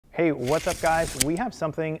Hey, what's up guys? We have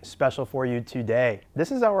something special for you today.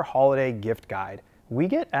 This is our holiday gift guide. We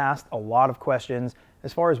get asked a lot of questions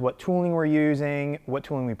as far as what tooling we're using, what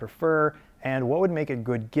tooling we prefer, and what would make a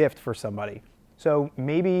good gift for somebody. So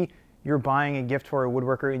maybe you're buying a gift for a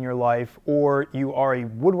woodworker in your life, or you are a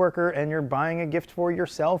woodworker and you're buying a gift for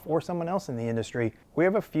yourself or someone else in the industry. We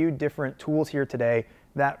have a few different tools here today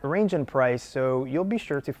that range in price, so you'll be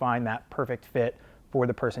sure to find that perfect fit for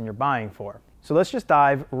the person you're buying for. So let's just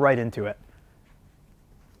dive right into it.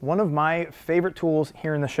 One of my favorite tools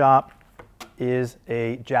here in the shop is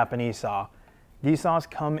a Japanese saw. These saws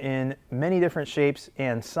come in many different shapes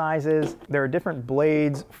and sizes. There are different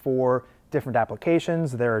blades for different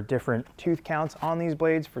applications. There are different tooth counts on these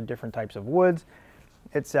blades for different types of woods,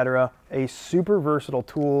 etc. A super versatile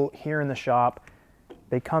tool here in the shop.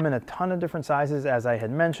 They come in a ton of different sizes, as I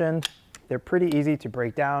had mentioned. They're pretty easy to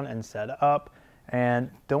break down and set up.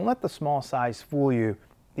 And don't let the small size fool you.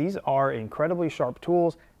 These are incredibly sharp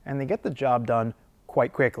tools and they get the job done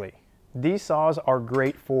quite quickly. These saws are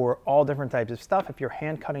great for all different types of stuff. If you're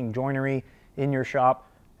hand cutting joinery in your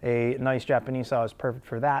shop, a nice Japanese saw is perfect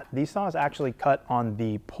for that. These saws actually cut on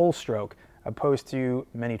the pull stroke, opposed to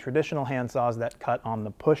many traditional hand saws that cut on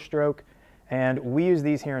the push stroke. And we use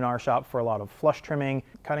these here in our shop for a lot of flush trimming,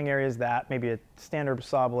 cutting areas that maybe a standard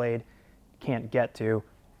saw blade can't get to.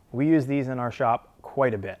 We use these in our shop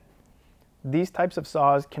quite a bit. These types of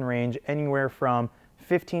saws can range anywhere from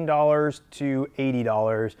 $15 to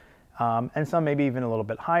 $80, and some maybe even a little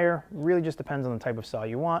bit higher. Really just depends on the type of saw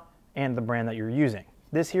you want and the brand that you're using.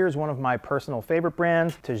 This here is one of my personal favorite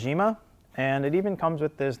brands, Tajima, and it even comes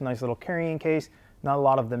with this nice little carrying case. Not a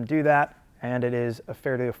lot of them do that, and it is a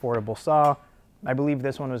fairly affordable saw. I believe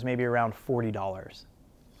this one was maybe around $40.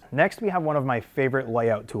 Next, we have one of my favorite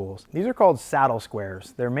layout tools. These are called saddle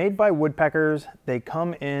squares. They're made by woodpeckers. They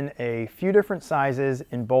come in a few different sizes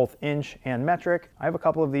in both inch and metric. I have a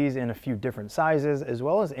couple of these in a few different sizes, as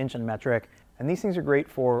well as inch and metric. And these things are great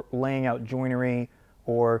for laying out joinery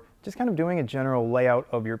or just kind of doing a general layout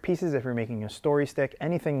of your pieces if you're making a story stick,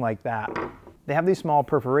 anything like that. They have these small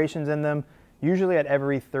perforations in them, usually at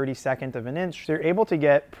every 32nd of an inch. They're able to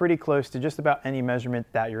get pretty close to just about any measurement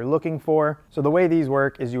that you're looking for. So the way these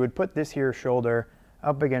work is you would put this here shoulder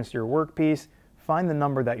up against your workpiece, find the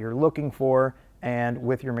number that you're looking for, and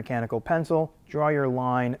with your mechanical pencil, draw your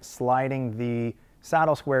line sliding the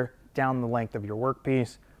saddle square down the length of your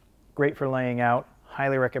workpiece. Great for laying out.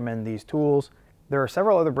 Highly recommend these tools. There are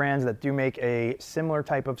several other brands that do make a similar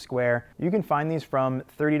type of square. You can find these from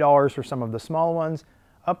 $30 for some of the small ones,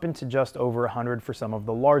 up into just over $100 for some of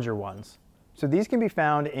the larger ones. So these can be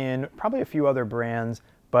found in probably a few other brands,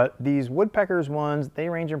 but these woodpeckers ones, they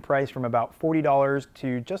range in price from about $40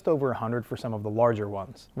 to just over $100 for some of the larger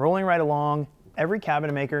ones. Rolling right along, every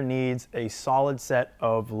cabinet maker needs a solid set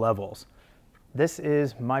of levels. This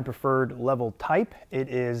is my preferred level type. It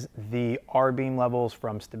is the R-beam levels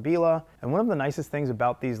from Stabila. And one of the nicest things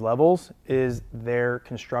about these levels is their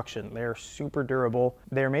construction. They're super durable.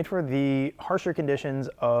 They're made for the harsher conditions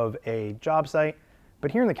of a job site. But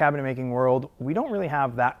here in the cabinet making world, we don't really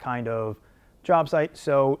have that kind of job site.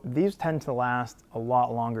 So these tend to last a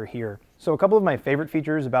lot longer here. So a couple of my favorite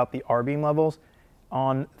features about the R-beam levels,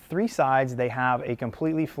 on three sides, they have a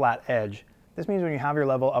completely flat edge. This means when you have your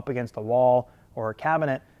level up against a wall or a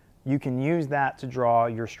cabinet, you can use that to draw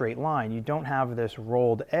your straight line. You don't have this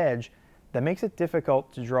rolled edge that makes it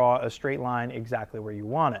difficult to draw a straight line exactly where you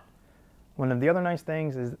want it. One of the other nice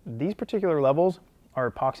things is these particular levels are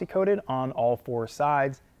epoxy coated on all four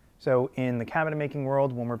sides. So in the cabinet making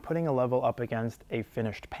world, when we're putting a level up against a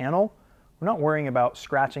finished panel, we're not worrying about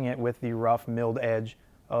scratching it with the rough milled edge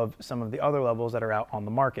of some of the other levels that are out on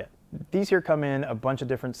the market. These here come in a bunch of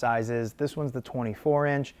different sizes. This one's the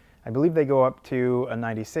 24-inch. I believe they go up to a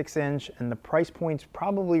 96-inch, and the price points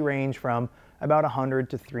probably range from about $100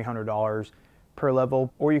 to $300 per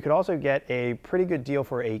level. Or you could also get a pretty good deal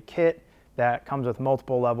for a kit that comes with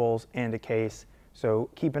multiple levels and a case, so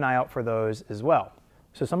keep an eye out for those as well.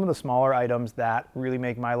 So some of the smaller items that really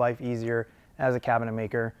make my life easier as a cabinet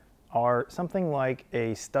maker are something like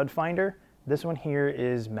a stud finder. This one here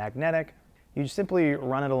is magnetic. You just simply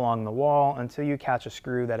run it along the wall until you catch a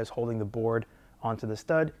screw that is holding the board onto the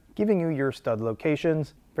stud, giving you your stud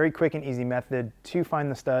locations. Very quick and easy method to find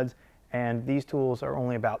the studs, and these tools are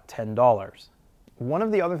only about $10. One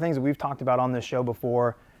of the other things that we've talked about on this show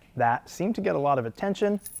before that seem to get a lot of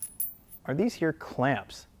attention are these here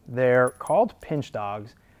clamps. They're called pinch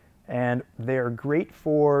dogs, and they're great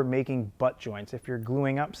for making butt joints. If you're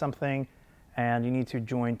gluing up something and you need to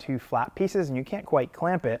join two flat pieces and you can't quite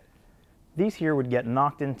clamp it, these here would get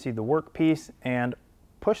knocked into the workpiece and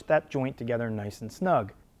push that joint together nice and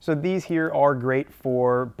snug. So these here are great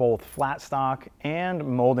for both flat stock and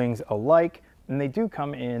moldings alike, and they do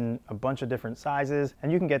come in a bunch of different sizes,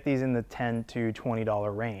 and you can get these in the $10 to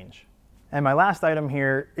 $20 range. And my last item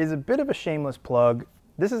here is a bit of a shameless plug.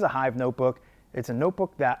 This is a Hive notebook. It's a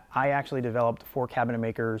notebook that I actually developed for cabinet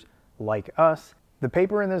makers like us. The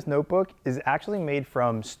paper in this notebook is actually made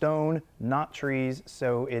from stone, not trees,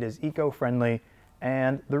 so it is eco-friendly.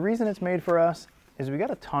 And the reason it's made for us is we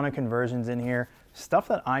got a ton of conversions in here, stuff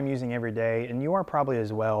that I'm using every day, and you are probably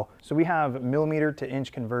as well. So we have millimeter to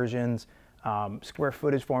inch conversions, square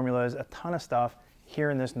footage formulas, a ton of stuff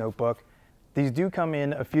here in this notebook. These do come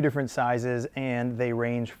in a few different sizes, and they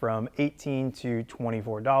range from $18 to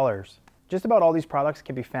 $24. Just about all these products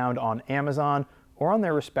can be found on Amazon or on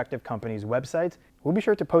their respective companies' websites. We'll be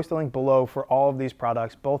sure to post a link below for all of these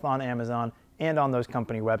products, both on Amazon and on those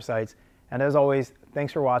company websites. And as always,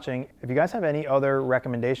 thanks for watching. If you guys have any other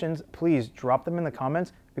recommendations, please drop them in the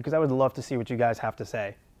comments because I would love to see what you guys have to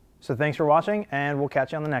say. So thanks for watching, and we'll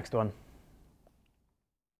catch you on the next one.